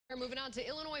Moving on to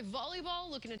Illinois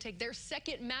volleyball, looking to take their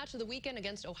second match of the weekend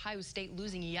against Ohio State,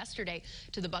 losing yesterday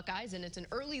to the Buckeyes. And it's an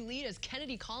early lead as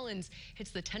Kennedy Collins hits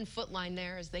the 10-foot line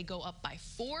there as they go up by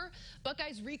 4.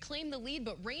 Buckeyes reclaim the lead,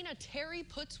 but Raina Terry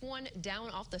puts one down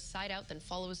off the side out, then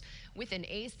follows with an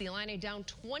ace. The Illini down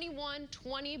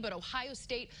 21-20, but Ohio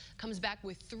State comes back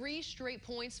with 3 straight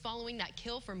points following that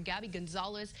kill from Gabby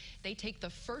Gonzalez. They take the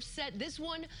first set. This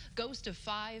one goes to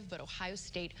 5, but Ohio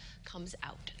State comes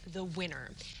out the winner.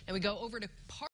 And we go over to